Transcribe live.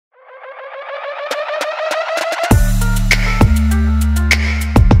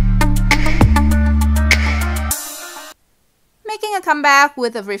come back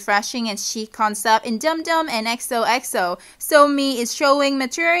with a refreshing and chic concept in Dum Dum and XOXO. Somi is showing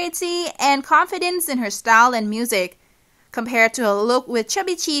maturity and confidence in her style and music. Compared to her look with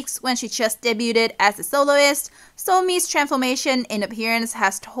chubby cheeks when she just debuted as a soloist, Somi's transformation in appearance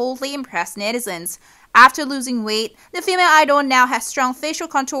has totally impressed netizens. After losing weight, the female idol now has strong facial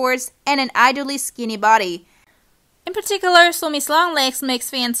contours and an ideally skinny body. In particular, Somi's long legs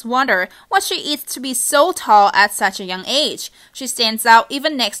makes fans wonder what she eats to be so tall at such a young age. She stands out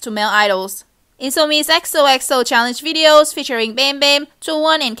even next to male idols. In Somi's XOXO challenge videos featuring Bam Bam,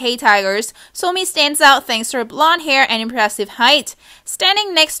 Jowon, and K-Tigers, Somi stands out thanks to her blonde hair and impressive height.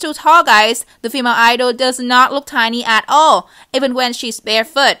 Standing next to tall guys, the female idol does not look tiny at all, even when she's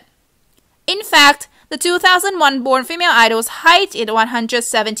barefoot. In fact, the 2001-born female idol's height is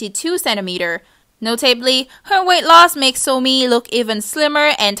 172 cm. Notably, her weight loss makes Somi look even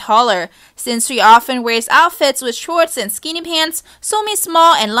slimmer and taller. Since she often wears outfits with shorts and skinny pants, Somi's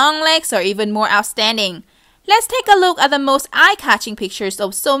small and long legs are even more outstanding. Let's take a look at the most eye-catching pictures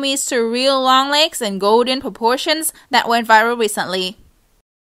of Somi's surreal long legs and golden proportions that went viral recently.